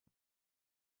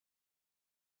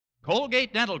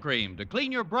Colgate Dental Cream to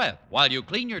clean your breath while you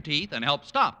clean your teeth and help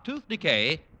stop tooth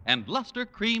decay. And Luster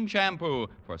Cream Shampoo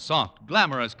for soft,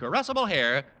 glamorous, caressable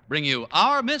hair bring you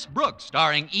Our Miss Brooks,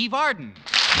 starring Eve Arden.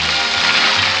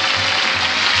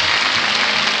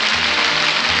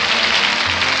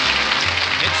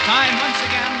 It's time once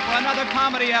again for another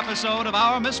comedy episode of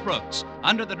Our Miss Brooks,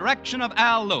 under the direction of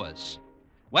Al Lewis.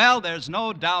 Well, there's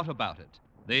no doubt about it.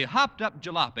 The hopped-up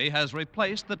jalopy has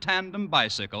replaced the tandem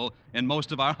bicycle in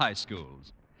most of our high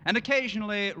schools. And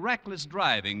occasionally, reckless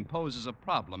driving poses a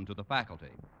problem to the faculty.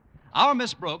 Our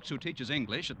Miss Brooks, who teaches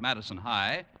English at Madison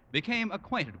High, became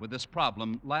acquainted with this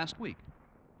problem last week.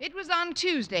 It was on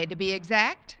Tuesday, to be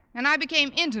exact, and I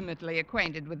became intimately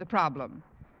acquainted with the problem.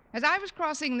 As I was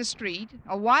crossing the street,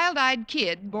 a wild-eyed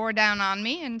kid bore down on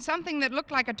me in something that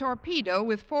looked like a torpedo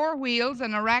with 4 wheels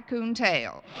and a raccoon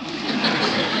tail.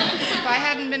 If I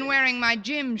hadn't been wearing my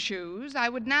gym shoes, I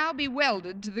would now be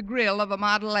welded to the grill of a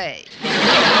Model A.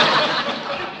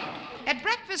 At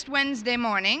breakfast Wednesday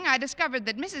morning, I discovered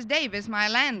that Mrs. Davis, my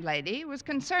landlady, was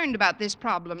concerned about this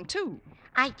problem, too.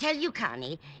 I tell you,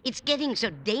 Connie, it's getting so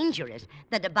dangerous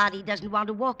that a body doesn't want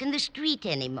to walk in the street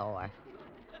anymore.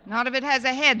 Not if it has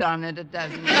a head on it, it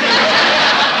doesn't.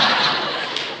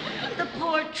 The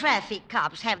poor traffic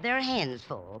cops have their hands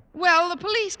full. Well, the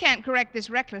police can't correct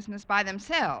this recklessness by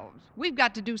themselves. We've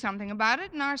got to do something about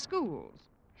it in our schools.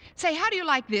 Say, how do you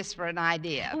like this for an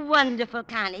idea? Wonderful,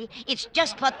 Connie. It's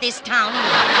just what this town needs.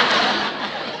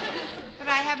 But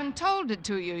I haven't told it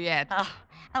to you yet. Oh,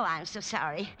 I'm so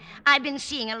sorry. I've been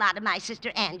seeing a lot of my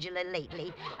sister Angela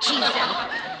lately.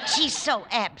 She's so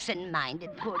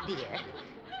absent-minded, poor dear.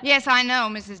 Yes, I know,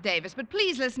 Mrs. Davis, but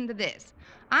please listen to this.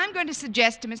 I'm going to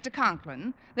suggest to Mr.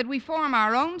 Conklin that we form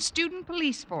our own student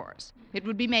police force. It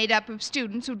would be made up of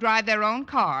students who drive their own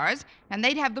cars, and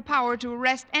they'd have the power to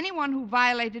arrest anyone who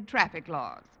violated traffic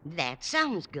laws. That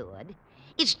sounds good.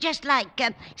 It's just like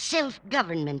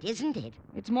self-government, isn't it?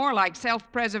 It's more like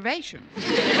self-preservation.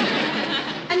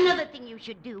 Another thing you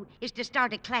should do is to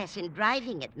start a class in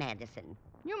driving at Madison.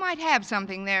 You might have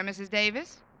something there, Mrs.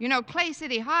 Davis. You know, Clay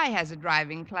City High has a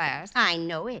driving class. I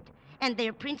know it. And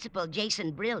their principal,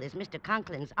 Jason Brill, is Mr.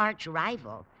 Conklin's arch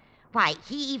rival. Why,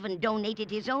 he even donated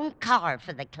his own car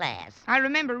for the class. I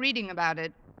remember reading about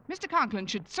it. Mr. Conklin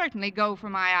should certainly go for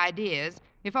my ideas,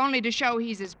 if only to show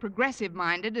he's as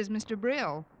progressive-minded as Mr.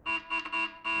 Brill.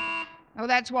 Oh,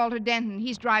 that's Walter Denton.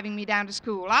 He's driving me down to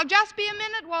school. I'll just be a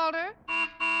minute, Walter.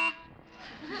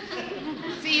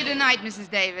 See you tonight, Mrs.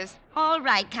 Davis. All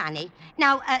right, Connie.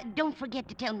 Now, don't forget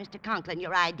to tell Mr. Conklin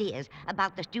your ideas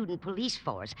about the student police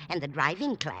force and the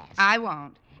driving class. I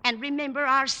won't. And remember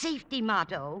our safety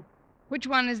motto. Which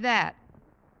one is that?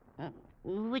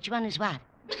 Which one is what?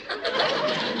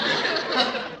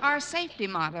 Our safety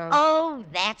motto. Oh,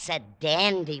 that's a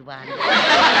dandy one.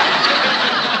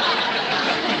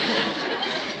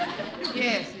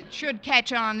 Yes, it should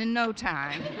catch on in no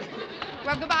time.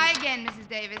 Well, goodbye again, Mrs.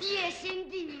 Davis. Yes,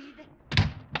 indeed.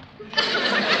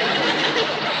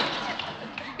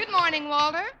 Good morning,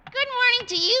 Walter. Good morning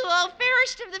to you, oh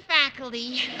fairest of the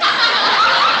faculty.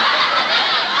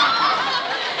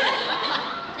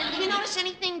 Did you notice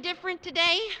anything different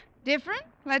today? Different?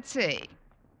 Let's see.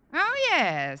 Oh,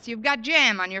 yes, you've got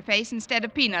jam on your face instead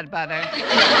of peanut butter. No,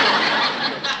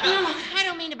 I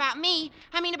don't mean about me.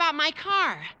 I mean about my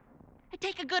car.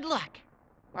 Take a good look.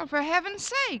 Well, for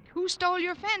heaven's sake, who stole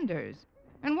your fenders?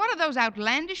 And what are those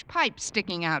outlandish pipes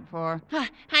sticking out for?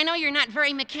 I know you're not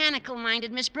very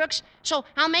mechanical-minded, Miss Brooks, so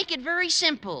I'll make it very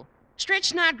simple. Stretch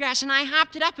Snodgrass and I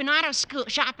hopped it up in auto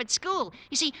shop at school.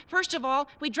 You see, first of all,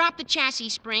 we dropped the chassis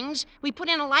springs, we put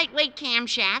in a lightweight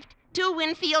camshaft, 2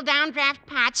 Winfield downdraft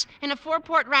pots, and a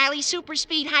 4-port Riley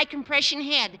super-speed high-compression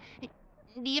head.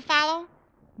 Do you follow?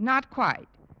 Not quite.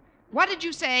 What did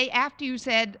you say after you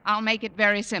said, I'll make it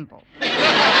very simple? Look,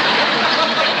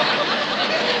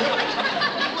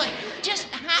 just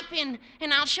hop in,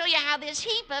 and I'll show you how this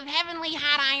heap of heavenly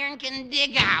hot iron can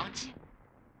dig out.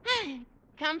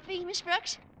 Comfy, Miss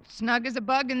Brooks? Snug as a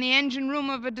bug in the engine room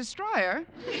of a destroyer.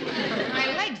 My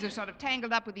legs are sort of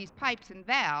tangled up with these pipes and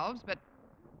valves, but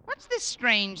what's this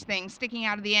strange thing sticking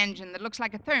out of the engine that looks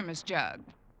like a thermos jug?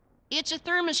 It's a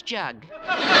thermos jug.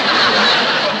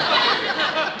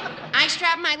 I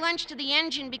strap my lunch to the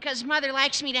engine because Mother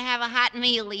likes me to have a hot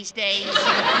meal these days.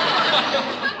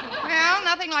 Well,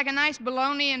 nothing like a nice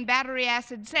bologna and battery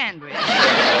acid sandwich.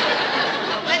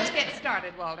 Let's get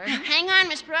started, Walter. Hang on,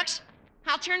 Miss Brooks.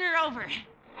 I'll turn her over.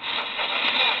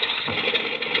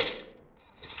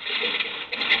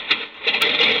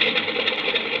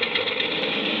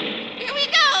 Here we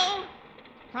go.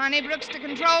 Connie Brooks to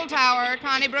Control Tower.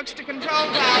 Connie Brooks to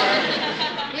Control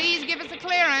Tower. Please give us a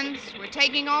clearance. We're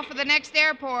taking off for the next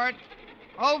airport.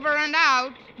 Over and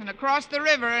out, and across the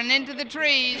river and into the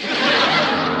trees. Well,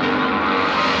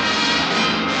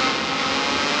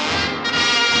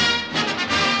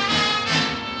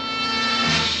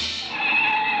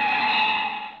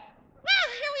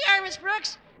 here we are, Miss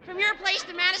Brooks. From your place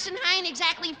to Madison High in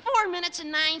exactly 4 minutes and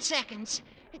 9 seconds.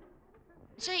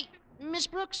 Say, Miss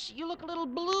Brooks, you look a little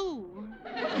blue.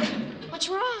 What's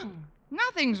wrong?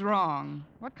 Nothing's wrong.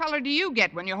 What color do you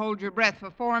get when you hold your breath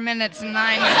for 4 minutes and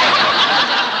 9 seconds?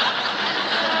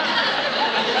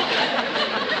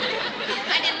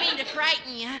 I didn't mean to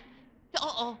frighten you.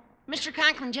 Uh-oh. Mr.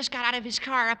 Conklin just got out of his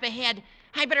car up ahead.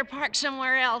 I better park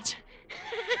somewhere else.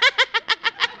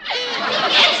 He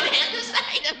can't stand the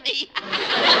sight of me.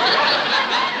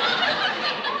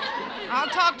 I'll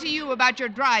talk to you about your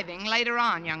driving later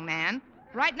on, young man.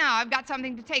 Right now, I've got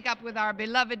something to take up with our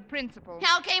beloved principal.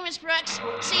 Okay, Miss Brooks.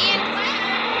 See you in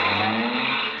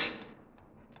class.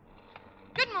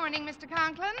 Good morning, Mr.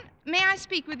 Conklin. May I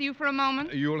speak with you for a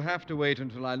moment? You'll have to wait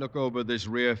until I look over this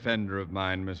rear fender of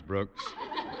mine, Miss Brooks.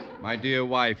 My dear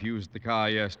wife used the car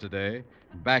yesterday,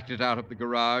 backed it out of the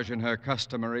garage in her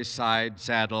customary side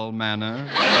saddle manner.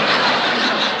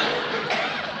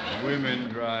 Women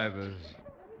drivers.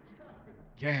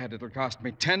 Gad, it'll cost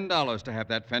me $10 to have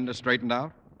that fender straightened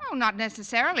out. Oh, not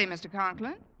necessarily, Mr.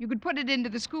 Conklin. You could put it into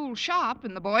the school shop,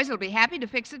 and the boys will be happy to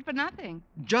fix it for nothing.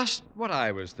 Just what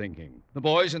I was thinking. The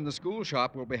boys in the school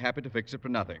shop will be happy to fix it for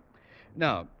nothing.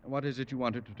 Now, what is it you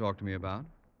wanted to talk to me about?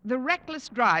 The reckless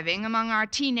driving among our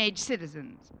teenage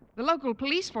citizens. The local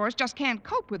police force just can't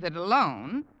cope with it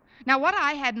alone. Now, what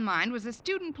I had in mind was a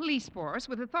student police force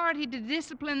with authority to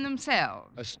discipline themselves.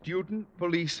 A student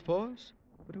police force?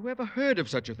 But who ever heard of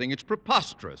such a thing? It's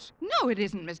preposterous. No, it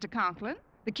isn't, Mr. Conklin.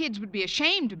 The kids would be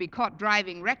ashamed to be caught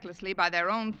driving recklessly by their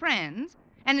own friends.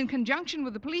 And in conjunction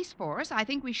with the police force, I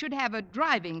think we should have a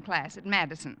driving class at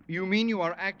Madison. You mean you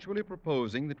are actually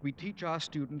proposing that we teach our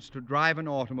students to drive an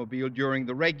automobile during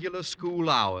the regular school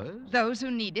hours? Those who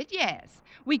need it, yes.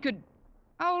 We could...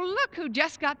 Oh, look who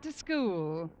just got to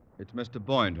school. It's Mr.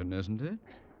 Boynton, isn't it?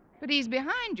 But he's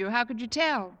behind you. How could you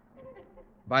tell?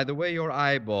 By the way your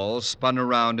eyeballs spun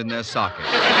around in their sockets.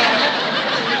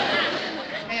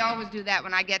 They always do that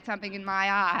when I get something in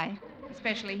my eye,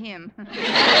 especially him.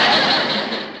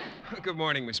 Good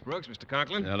morning, Miss Brooks, Mr.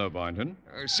 Conklin. Hello, Boynton.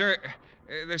 Sir,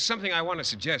 there's something I want to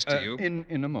suggest to you.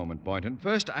 In a moment, Boynton.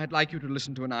 First, I'd like you to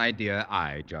listen to an idea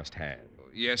I just had.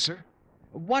 Yes, sir?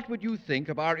 What would you think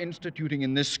of our instituting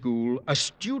in this school a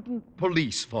student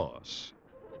police force?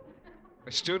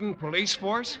 A student police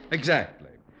force? Exactly.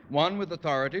 One with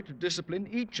authority to discipline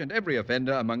each and every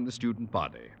offender among the student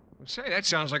body. Say, that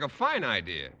sounds like a fine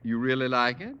idea. You really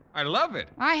like it? I love it.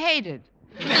 I hate it.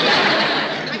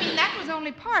 I mean, that was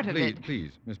only part of it.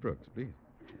 Please, Miss Brooks, please.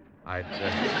 I'd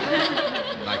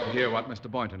like to hear what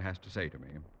Mr. Boynton has to say to me.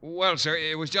 Well, sir,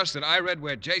 it was just that I read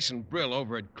where Jason Brill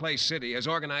over at Clay City has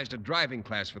organized a driving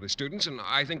class for the students, and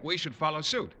I think we should follow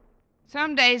suit.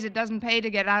 Some days it doesn't pay to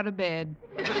get out of bed.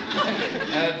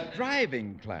 A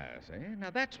driving class, eh? Now,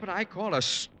 that's what I call a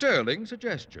sterling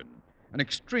suggestion. An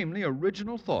extremely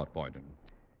original thought, Boynton.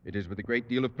 It is with a great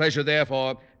deal of pleasure,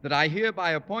 therefore, that I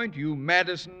hereby appoint you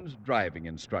Madison's driving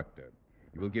instructor.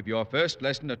 You will give your first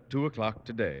lesson at 2 o'clock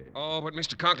today. Oh, but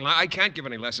Mr. Conklin, I can't give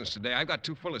any lessons today. I've got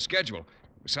too full a schedule.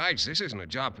 Besides, this isn't a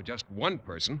job for just one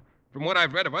person. From what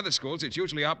I've read of other schools, it's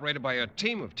usually operated by a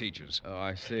team of teachers. Oh,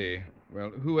 I see. Well,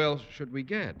 who else should we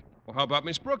get? Well, how about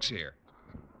Miss Brooks here?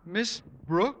 Miss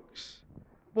Brooks?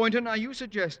 Boynton, are you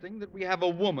suggesting that we have a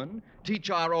woman teach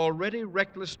our already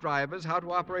reckless drivers how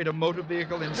to operate a motor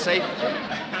vehicle in safety?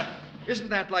 Isn't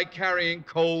that like carrying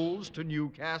coals to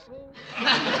Newcastle?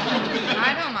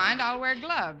 I don't mind. I'll wear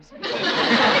gloves.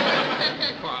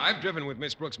 Well, I've driven with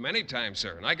Miss Brooks many times,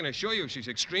 sir, and I can assure you she's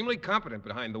extremely competent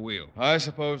behind the wheel. I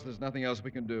suppose there's nothing else we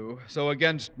can do. So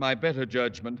against my better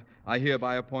judgment, I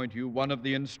hereby appoint you one of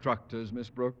the instructors, Miss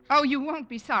Brooks. Oh, you won't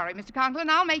be sorry, Mr.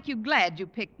 Conklin. I'll make you glad you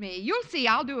picked me. You'll see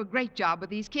I'll do a great job with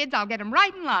these kids. I'll get them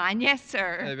right in line. Yes,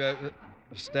 sir.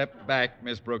 Step back,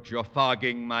 Miss Brooks. You're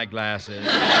fogging my glasses.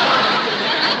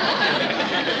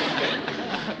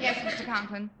 Yes, Mr.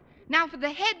 Conklin. Now, for the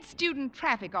head student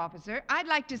traffic officer, I'd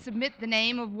like to submit the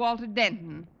name of Walter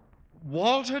Denton.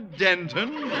 Walter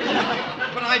Denton?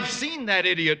 But I've seen that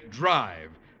idiot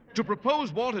drive. To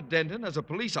propose Walter Denton as a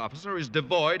police officer is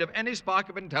devoid of any spark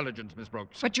of intelligence, Miss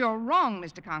Brooks. But you're wrong,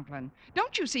 Mr. Conklin.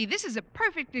 Don't you see, this is a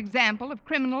perfect example of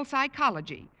criminal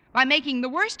psychology. By making the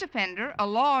worst offender a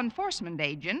law enforcement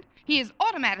agent, he is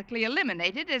automatically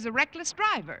eliminated as a reckless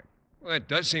driver. Well, that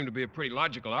does seem to be a pretty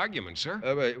logical argument, sir.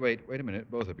 Wait a minute,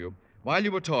 both of you. While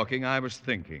you were talking, I was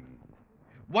thinking.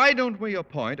 Why don't we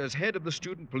appoint as head of the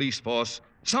student police force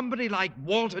somebody like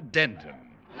Walter Denton?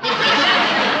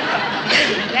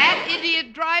 That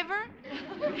idiot driver?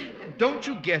 Don't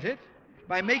you get it?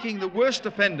 By making the worst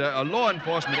offender a law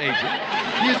enforcement agent,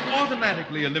 he is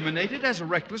automatically eliminated as a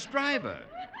reckless driver.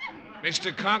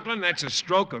 Mr. Conklin, that's a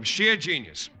stroke of sheer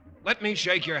genius. Let me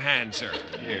shake your hand, sir.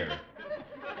 Here.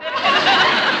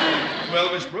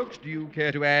 Well, Miss Brooks, do you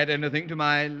care to add anything to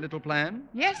my little plan?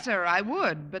 Yes, sir, I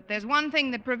would, but there's one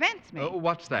thing that prevents me. Oh,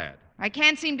 what's that? I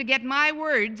can't seem to get my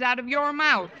words out of your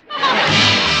mouth.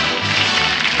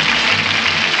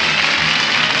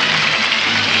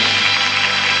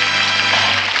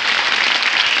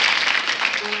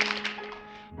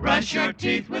 Brush your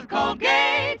teeth with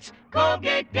Colgate.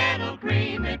 Colgate Dental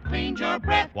Cream. It cleans your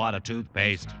breath. What a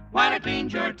toothpaste. While it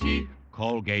cleans your teeth.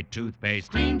 Colgate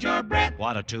toothpaste. Cleans your breath.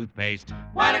 What a toothpaste.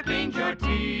 While it cleans your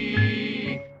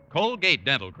teeth. Colgate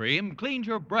Dental Cream cleans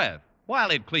your breath while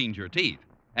it cleans your teeth.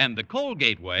 And the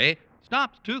Colgate way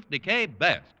stops tooth decay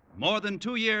best. More than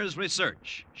 2 years'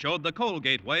 research showed the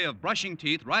Colgate way of brushing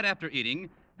teeth right after eating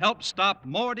helps stop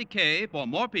more decay for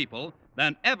more people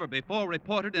than ever before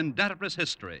reported in dentifrice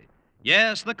history.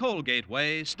 Yes, the Colgate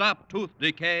way stopped tooth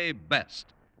decay best.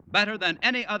 Better than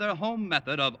any other home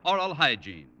method of oral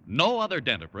hygiene. No other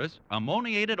dentifrice,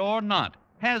 ammoniated or not,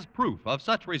 has proof of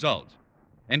such results.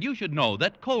 And you should know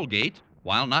that Colgate,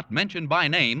 while not mentioned by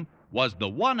name, was the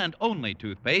one and only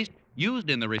toothpaste used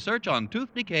in the research on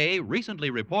tooth decay recently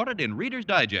reported in Reader's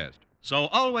Digest. So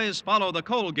always follow the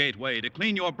Colgate way to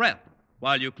clean your breath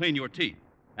while you clean your teeth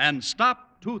and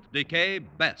stop tooth decay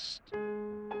best.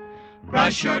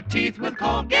 Brush your teeth with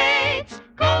Colgate.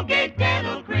 Colgate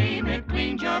Dental Cream. It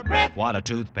cleans your breath. What a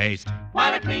toothpaste.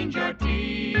 While it cleans your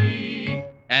teeth.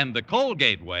 And the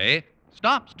Colgate way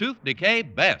stops tooth decay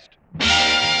best.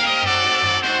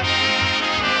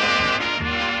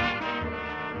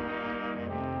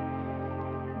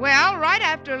 Well, right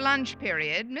after lunch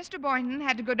period, Mr. Boynton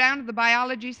had to go down to the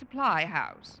biology supply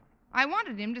house. I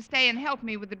wanted him to stay and help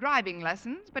me with the driving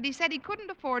lessons, but he said he couldn't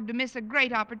afford to miss a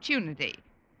great opportunity.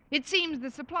 It seems the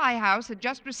supply house had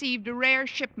just received a rare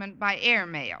shipment by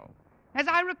airmail. As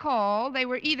I recall, they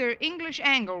were either English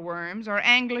angleworms or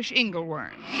Anglish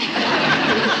ingleworms.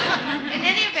 In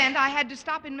any event, I had to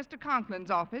stop in Mr. Conklin's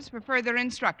office for further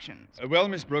instructions. Well,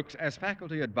 Miss Brooks, as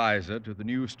faculty advisor to the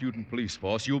new student police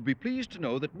force, you'll be pleased to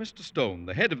know that Mr. Stone,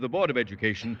 the head of the Board of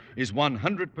Education, is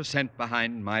 100%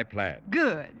 behind my plan.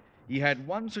 Good. He had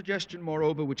one suggestion,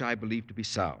 moreover, which I believe to be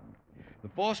sound. The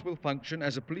force will function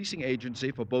as a policing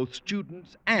agency for both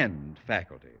students and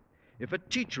faculty. If a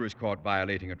teacher is caught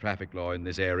violating a traffic law in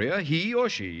this area, he or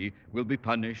she will be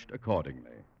punished accordingly.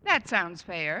 That sounds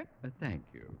fair. Thank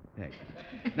you. Thank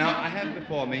you. Now, I have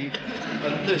before me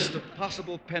a list of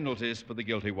possible penalties for the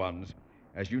guilty ones.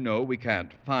 As you know, we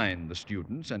can't fine the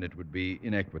students, and it would be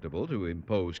inequitable to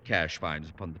impose cash fines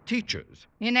upon the teachers.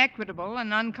 Inequitable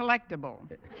and uncollectible.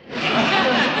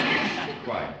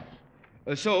 Quite.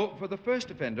 So, for the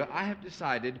first offender, I have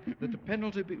decided that the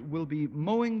penalty will be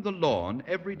mowing the lawn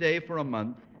every day for a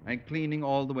month and cleaning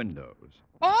all the windows.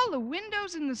 All the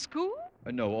windows in the school?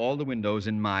 No, all the windows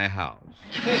in my house.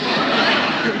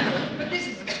 But this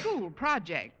is a school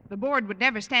project. The board would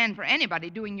never stand for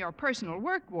anybody doing your personal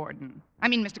work, Warden. I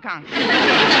mean, Mr. Conklin.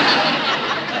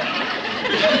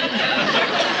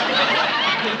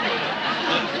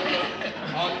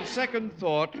 On second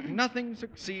thought, nothing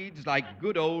succeeds like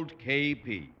good old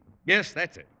KP. Yes,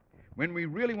 that's it. When we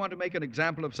really want to make an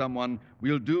example of someone,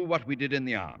 we'll do what we did in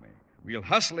the Army. We'll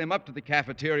hustle him up to the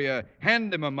cafeteria,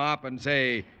 hand him a mop, and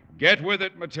say, "Get with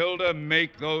it, Matilda,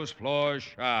 make those floors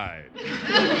shine."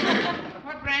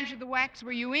 What branch of the wax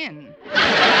were you in? Now,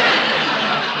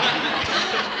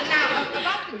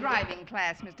 about the driving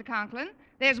class, Mr. Conklin,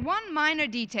 there's one minor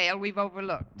detail we've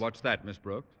overlooked. What's that, Miss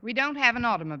Brooks? We don't have an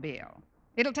automobile.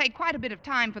 It'll take quite a bit of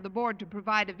time for the board to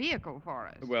provide a vehicle for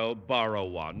us. Well, borrow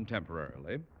one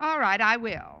temporarily. All right, I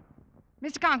will.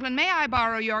 Mr. Conklin, may I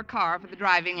borrow your car for the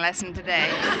driving lesson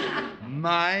today?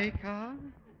 My car?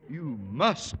 You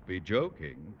must be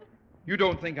joking. You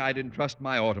don't think I'd entrust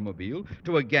my automobile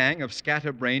to a gang of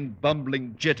scatterbrained,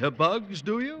 bumbling jitterbugs,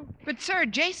 do you? But, sir,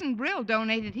 Jason Brill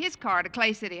donated his car to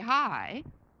Clay City High.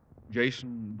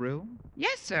 Jason Brill?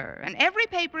 Yes, sir, and every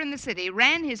paper in the city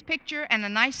ran his picture and a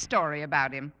nice story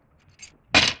about him.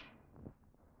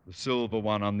 The silver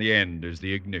one on the end is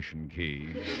the ignition key.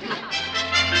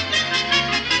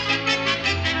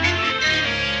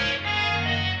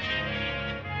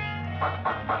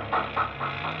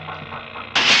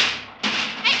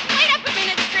 Hey, wait up a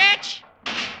minute, Stretch.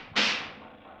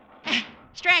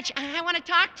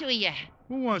 to you.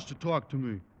 Who wants to talk to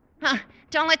me? Huh,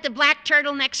 don't let the black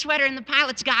turtleneck sweater and the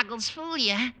pilot's goggles fool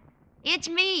you. It's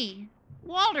me,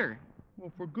 Walter.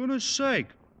 Well, for goodness sake.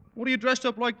 What are you dressed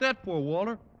up like that for,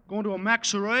 Walter? Going to a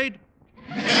masquerade?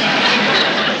 Of course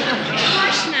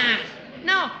not.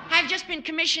 No, I've just been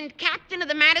commissioned captain of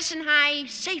the Madison High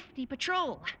Safety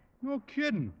Patrol. No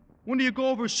kidding. When do you go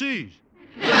overseas?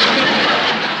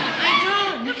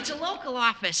 I don't. It's a local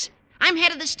office. I'm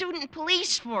head of the student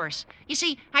police force. You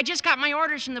see, I just got my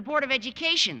orders from the Board of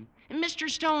Education, and Mr.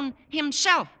 Stone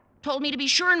himself told me to be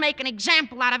sure and make an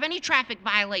example out of any traffic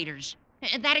violators.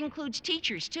 And that includes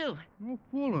teachers, too. No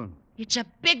fooling. It's a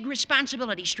big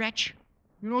responsibility, Stretch.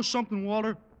 You know something,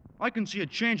 Walter? I can see a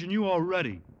change in you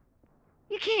already.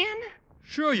 You can?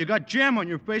 Sure, you got jam on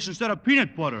your face instead of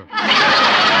peanut butter.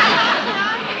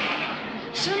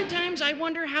 Sometimes I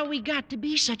wonder how we got to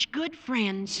be such good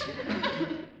friends.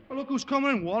 Well, look who's coming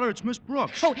in, Walter. It's Miss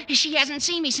Brooks. Oh, she hasn't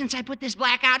seen me since I put this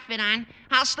black outfit on.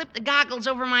 I'll slip the goggles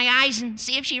over my eyes and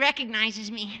see if she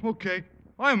recognizes me. Okay.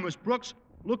 Hi, Miss Brooks.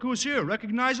 Look who's here.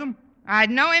 Recognize him?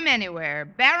 I'd know him anywhere.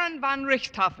 Baron von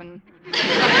Richthofen.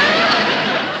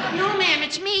 No, ma'am,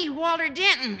 it's me, Walter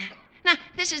Denton. Now,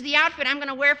 this is the outfit I'm going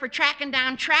to wear for tracking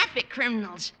down traffic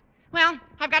criminals. Well,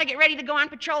 I've got to get ready to go on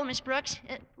patrol, Miss Brooks.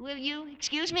 Will you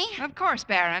excuse me? Of course,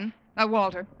 Baron.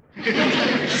 Walter.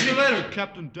 See you later,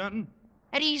 Captain Denton.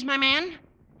 At ease, my man.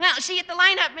 Well, see you at the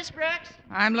lineup, Miss Brooks.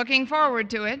 I'm looking forward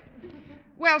to it.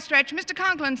 Well, Stretch, Mr.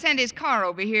 Conklin sent his car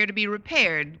over here to be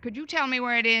repaired. Could you tell me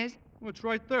where it is? Well, it's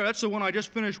right there. That's the one I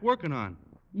just finished working on.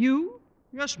 You?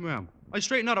 Yes, ma'am. I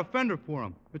straightened out a fender for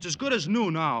him. It's as good as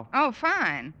new now. Oh,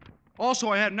 fine. Also,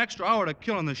 I had an extra hour to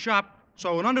kill in the shop,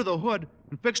 so I went under the hood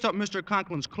and fixed up Mr.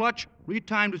 Conklin's clutch,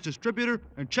 retimed his distributor,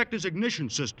 and checked his ignition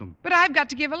system. But I've got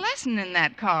to give a lesson in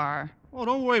that car. Oh,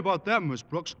 don't worry about that, Miss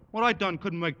Brooks. What I done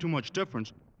couldn't make too much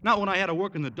difference. Not when I had to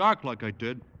work in the dark like I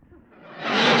did.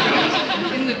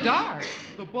 In the dark?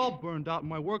 The bulb burned out in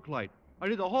my work light. I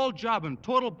did the whole job in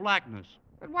total blackness.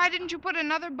 But why didn't you put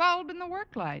another bulb in the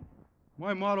work light?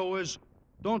 My motto is,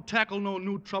 don't tackle no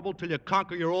new trouble till you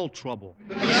conquer your old trouble.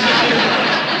 Anyhow,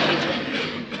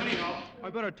 I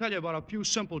better tell you about a few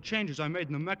simple changes I made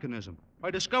in the mechanism.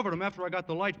 I discovered them after I got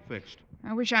the light fixed.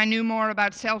 I wish I knew more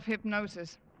about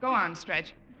self-hypnosis. Go on,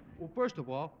 Stretch. Well, first of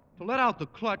all, to let out the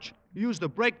clutch, you use the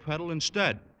brake pedal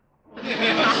instead.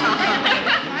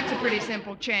 That's a pretty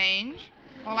simple change.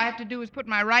 All I have to do is put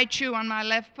my right shoe on my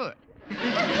left foot.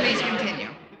 Please continue.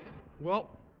 Well,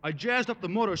 I jazzed up the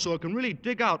motor so it can really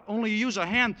dig out, only you use a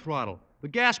hand throttle. The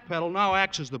gas pedal now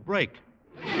acts as the brake.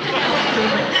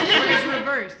 Where's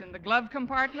reverse? In the glove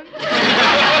compartment?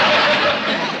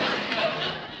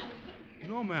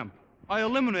 No, ma'am. I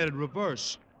eliminated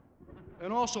reverse.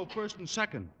 And also first and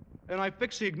second. And I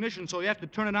fixed the ignition so you have to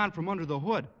turn it on from under the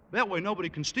hood. That way nobody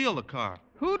can steal the car.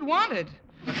 Who'd want it?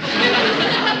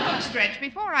 Stretch,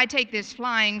 before I take this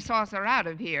flying saucer out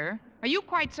of here, are you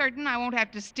quite certain I won't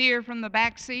have to steer from the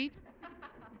back seat?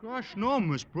 Gosh, no,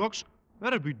 Miss Brooks.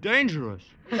 That'd be dangerous.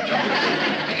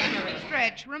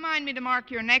 Stretch, remind me to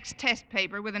mark your next test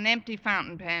paper with an empty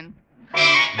fountain pen.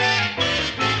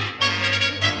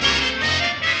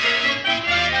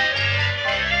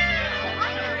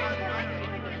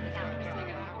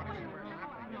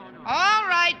 All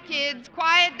right, kids,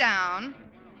 quiet down.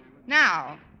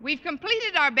 Now, we've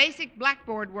completed our basic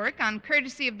blackboard work on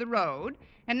courtesy of the road,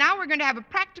 and now we're going to have a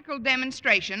practical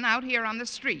demonstration out here on the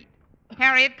street.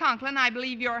 Harriet Conklin, I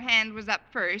believe your hand was up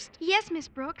first. Yes, Miss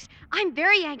Brooks. I'm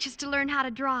very anxious to learn how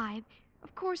to drive.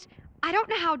 Of course, I don't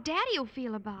know how Daddy will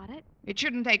feel about it. It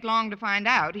shouldn't take long to find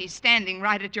out. He's standing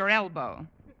right at your elbow.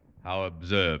 How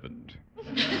observant.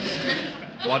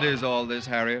 What is all this,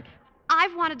 Harriet?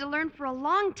 I've wanted to learn for a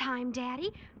long time,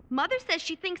 Daddy. Mother says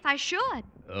she thinks I should.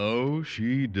 Oh,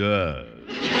 she does.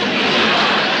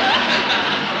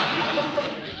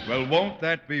 Well, won't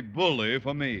that be bully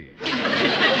for me?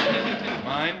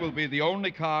 Mine will be the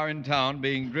only car in town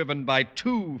being driven by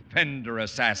two fender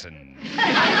assassins.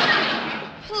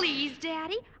 Please,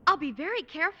 Daddy. I'll be very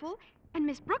careful. And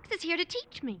Miss Brooks is here to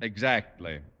teach me.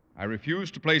 Exactly. I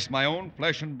refuse to place my own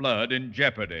flesh and blood in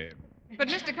jeopardy. But,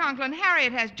 Mr. Conklin,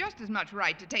 Harriet has just as much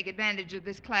right to take advantage of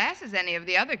this class as any of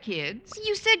the other kids.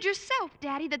 You said yourself,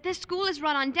 Daddy, that this school is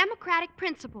run on democratic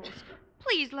principles.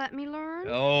 Please let me learn.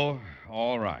 Oh,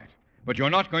 all right. But you're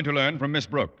not going to learn from Miss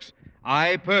Brooks.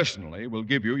 I personally will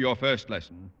give you your first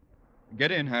lesson.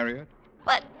 Get in, Harriet.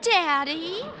 But,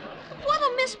 Daddy,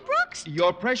 what'll Miss Brooks do?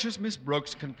 Your precious Miss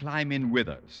Brooks can climb in with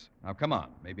us. Now, come on.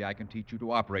 Maybe I can teach you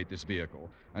to operate this vehicle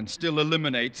and still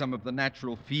eliminate some of the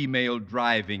natural female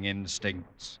driving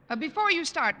instincts. Before you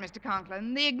start, Mr.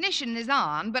 Conklin, the ignition is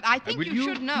on, but I think you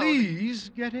should know. Please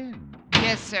get in.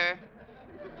 Yes, sir.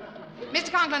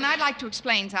 Mr. Conklin, I'd like to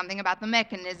explain something about the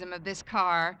mechanism of this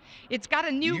car. It's got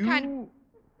a new kind.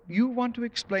 You want to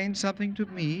explain something to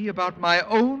me about my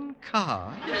own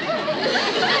car?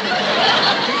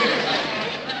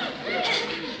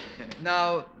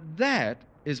 Now, that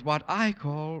is what I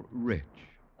call rich.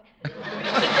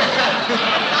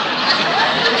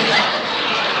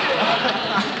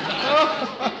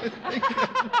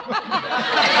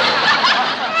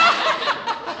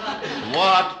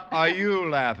 What are you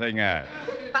laughing at?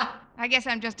 I guess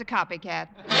I'm just a copycat.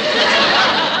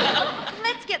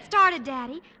 Let's get started,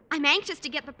 Daddy. I'm anxious to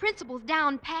get the principles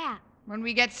down pat. When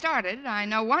we get started, I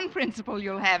know one principle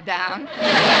you'll have down.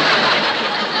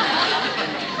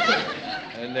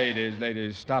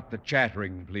 Ladies, stop the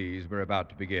chattering, please. We're about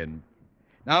to begin.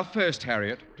 Now, first,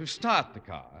 Harriet, to start the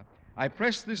car, I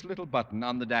press this little button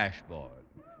on the dashboard.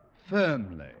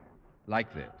 Firmly,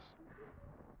 like this.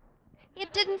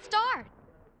 It didn't start.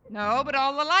 No, but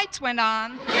all the lights went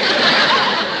on.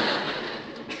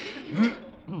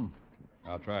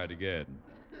 I'll try it again.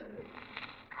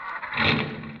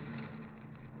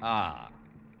 Ah,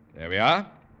 there we are.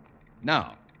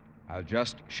 Now, I'll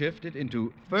just shift it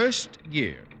into first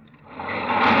gear.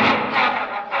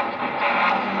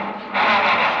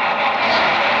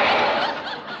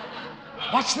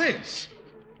 What's this?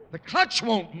 The clutch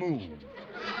won't move.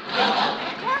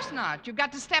 Of course not. You've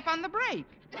got to step on the brake.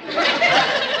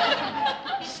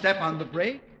 Step on the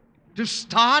brake? To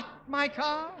start my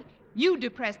car? You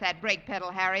depress that brake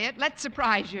pedal, Harriet. Let's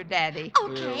surprise your daddy.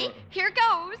 Okay, here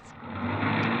goes.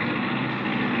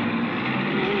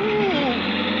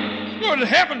 Good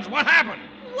heavens, what happened?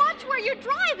 Watch where you're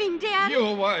driving, Daddy.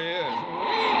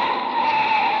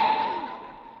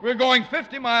 We're going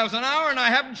 50 miles an hour, and I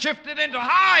haven't shifted into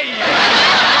high yet.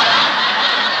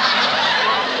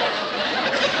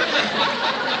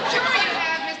 Sure you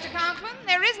have, Mr. Conklin.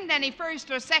 There isn't any first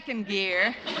or second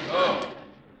gear. Oh.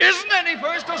 Isn't any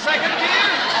first or second gear?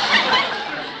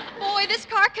 Boy, this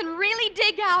car can really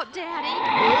dig out, Daddy.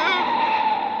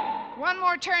 One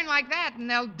more turn like that, and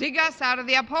they'll dig us out of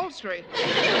the upholstery.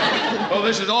 Oh,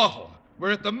 this is awful.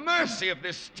 We're at the mercy of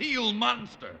this steel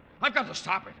monster. I've got to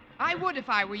stop it. I would if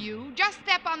I were you. Just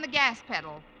step on the gas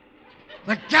pedal.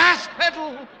 The gas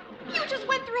pedal? You just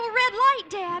went through a red light,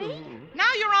 Daddy.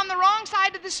 Now you're on the wrong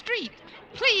side of the street.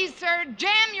 Please, sir,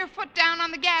 jam your foot down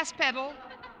on the gas pedal.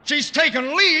 She's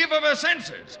taken leave of her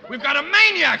senses. We've got a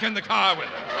maniac in the car with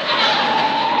her.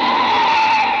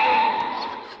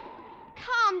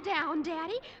 Calm down,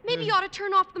 Daddy. Maybe you ought to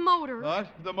turn off the motor.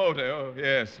 What? The motor? Oh,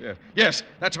 yes. Yes,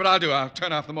 that's what I'll do. I'll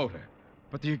turn off the motor.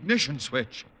 But the ignition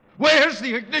switch. Where's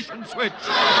the ignition switch?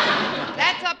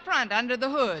 That's up front, under the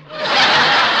hood.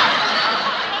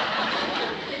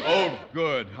 Oh,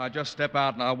 good. I just step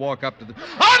out and I'll walk up to the... Under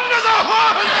the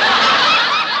hood!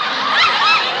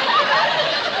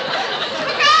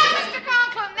 Look out, Mr.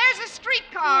 Conklin. There's a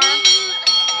streetcar.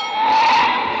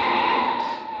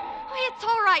 It's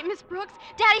all right, Miss Brooks.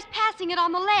 Daddy's passing it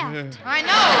on the left. I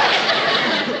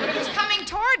know. But it was coming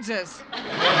towards us.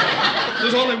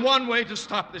 There's only one way to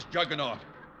stop this juggernaut.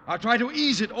 I'll try to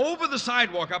ease it over the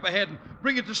sidewalk up ahead and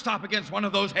bring it to stop against one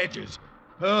of those hedges.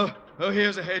 Oh,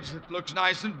 here's a hedge that looks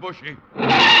nice and bushy. Well,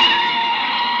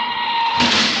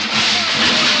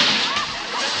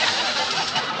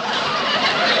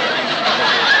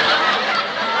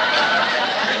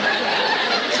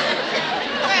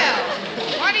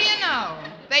 what do you know?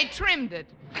 They trimmed it.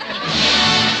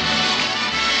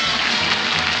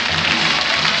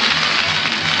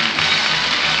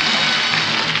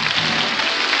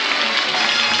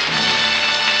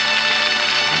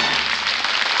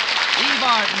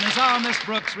 Barton as our Miss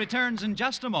Brooks returns in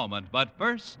just a moment, but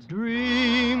first...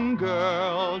 Dream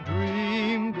girl,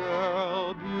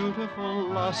 beautiful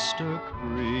luster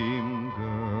cream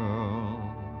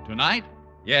girl. Tonight?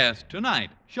 Yes,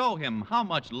 tonight. Show him how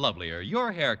much lovelier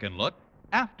your hair can look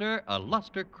after a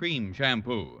Luster Cream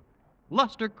shampoo.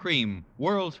 Luster Cream,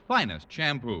 world's finest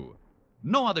shampoo.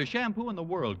 No other shampoo in the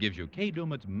world gives you Kay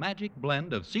Daumit's magic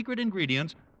blend of secret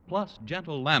ingredients plus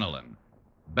gentle lanolin.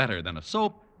 Better than a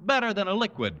soap, better than a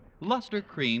liquid, Luster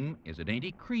Cream is a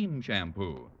dainty cream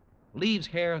shampoo. Leaves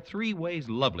hair 3 ways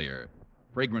lovelier.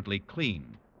 Fragrantly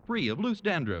clean, free of loose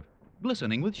dandruff,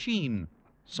 glistening with sheen,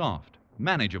 soft,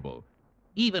 manageable.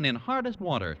 Even in hardest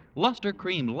water, Luster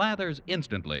Cream lathers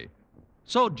instantly.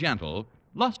 So gentle,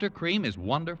 Luster Cream is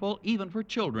wonderful even for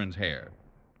children's hair.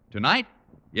 Tonight?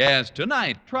 Yes,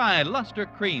 tonight, try Luster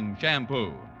Cream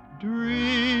Shampoo.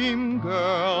 Dream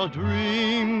girl,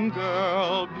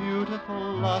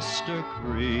 beautiful luster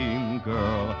cream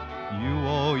girl, you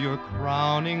owe your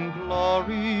crowning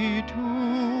glory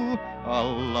to a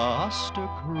luster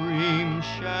cream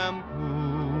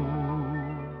shampoo.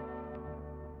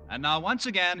 And now, once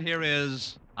again, here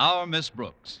is our Miss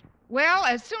Brooks. Well,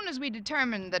 as soon as we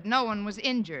determined that no one was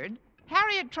injured,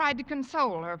 Harriet tried to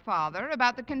console her father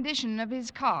about the condition of his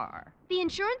car. The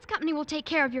insurance company will take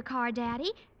care of your car,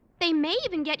 Daddy. They may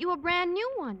even get you a brand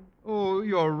new one. Oh,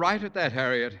 you're right at that,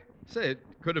 Harriet. Say, it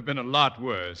could have been a lot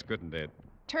worse, couldn't it?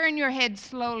 Turn your head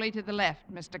slowly to the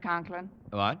left, Mr. Conklin.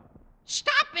 What?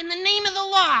 Stop in the name of the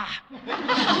law.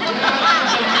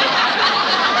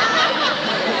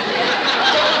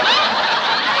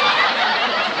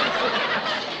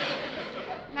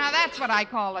 Now, that's what I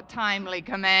call a timely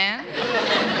command.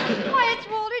 Why, it's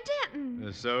Walter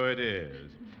Denton. So it is.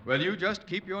 Well, you just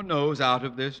keep your nose out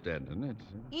of this, Denton.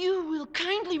 You will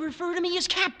kindly refer to me as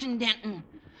Captain Denton.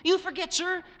 You forget,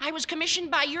 sir, I was commissioned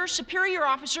by your superior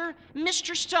officer,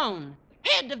 Mr. Stone,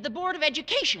 head of the Board of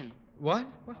Education. What?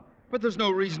 But there's no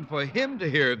reason for him to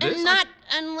hear this. Not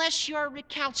unless you're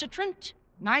recalcitrant.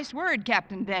 Nice word,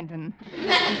 Captain Denton.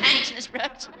 Thanks, Miss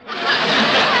Brooks.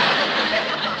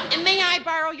 May I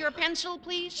borrow your pencil,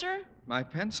 please, sir? My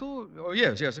pencil? Oh,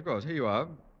 yes, of course. Here you are,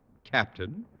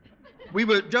 Captain. We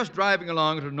were just driving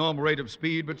along at a normal rate of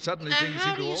speed, but suddenly things How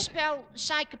seemed do to you spell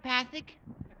psychopathic?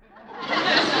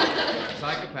 Psychopathic.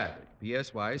 Psychopathic.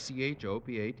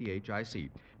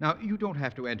 Now, you don't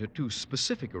have to enter too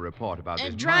specific a report about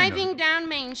this. Driving down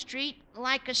Main Street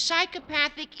like a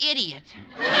psychopathic idiot.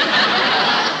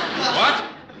 What?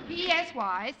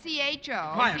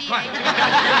 P-S-Y-C-H-O. Quiet.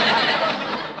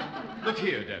 Look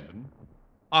here, Denton.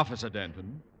 Officer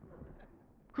Denton.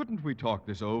 Couldn't we talk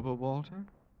this over, Walter?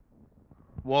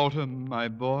 Walter, my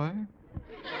boy?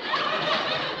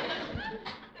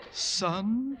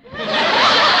 Son?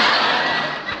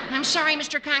 I'm sorry,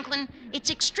 Mr. Conklin. It's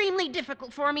extremely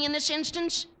difficult for me in this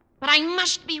instance, but I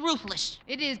must be ruthless.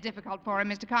 It is difficult for him,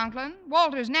 Mr. Conklin.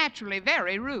 Walter's naturally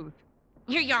very rude.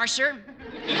 Here you are, sir.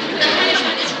 The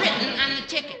punishment is written on the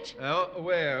ticket. Well,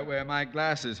 where my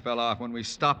glasses fell off when we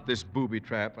stopped this booby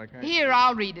trap. I can't... Here,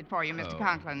 I'll read it for you, Mr.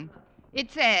 Conklin. It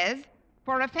says,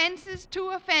 for offenses too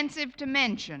offensive to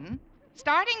mention,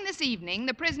 starting this evening,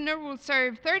 the prisoner will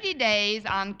serve 30 days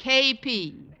on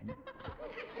KP.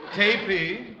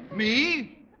 KP?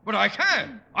 Me? But I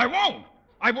can't. I won't.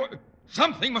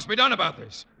 Something must be done about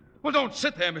this. Well, don't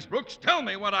sit there, Miss Brooks. Tell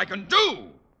me what I can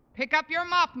do. Pick up your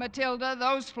mop, Matilda.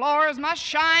 Those floors must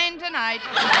shine tonight.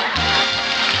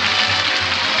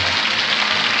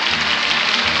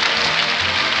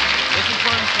 This is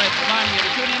Vern Smith reminding you to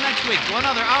tune in next week to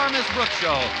another Our Miss Brooks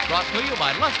show, brought to you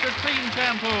by Luster Cream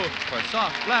Shampoo for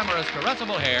soft, glamorous,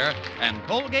 caressable hair, and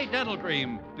Colgate Dental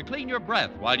Cream to clean your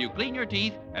breath while you clean your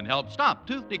teeth and help stop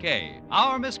tooth decay.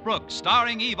 Our Miss Brooks,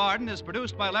 starring Eve Arden, is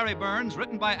produced by Larry Burns,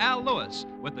 written by Al Lewis,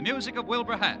 with the music of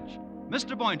Wilbur Hatch.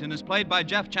 Mr. Boynton is played by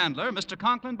Jeff Chandler, Mr.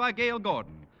 Conklin by Gail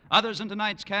Gordon. Others in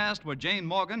tonight's cast were Jane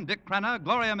Morgan, Dick Crenna,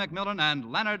 Gloria McMillan,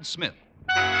 and Leonard Smith.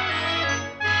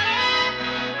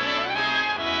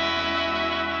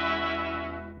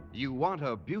 You want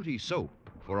a beauty soap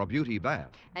for a beauty bath.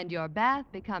 And your bath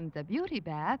becomes a beauty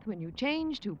bath when you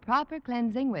change to proper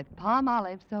cleansing with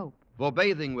Palmolive soap. For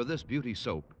bathing with this beauty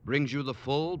soap brings you the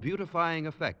full beautifying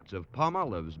effects of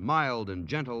Palmolive's mild and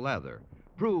gentle lather,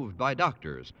 proved by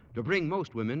doctors to bring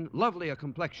most women lovelier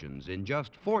complexions in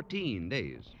just 14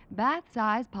 days.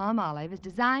 Bath-size Palmolive is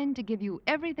designed to give you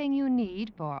everything you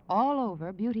need for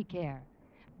all-over beauty care.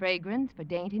 Fragrance for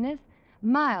daintiness,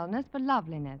 mildness for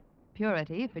loveliness,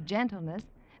 purity for gentleness,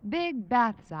 big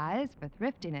bath size for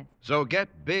thriftiness. So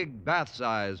get big bath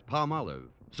size Palmolive.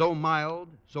 So mild,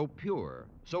 so pure,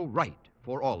 so right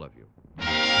for all of you.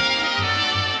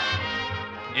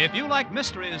 If you like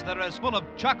mysteries that are as full of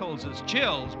chuckles as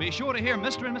chills, be sure to hear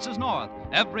Mr. and Mrs. North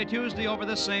every Tuesday over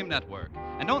this same network.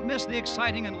 And don't miss the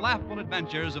exciting and laughable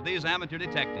adventures of these amateur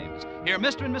detectives. Hear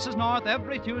Mr. and Mrs. North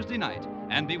every Tuesday night.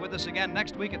 And be with us again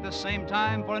next week at this same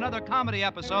time for another comedy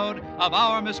episode of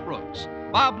Our Miss Brooks.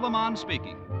 Bob Lamont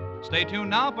speaking. Stay tuned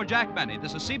now for Jack Benny.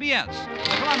 This is CBS,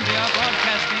 the Columbia Broadcasting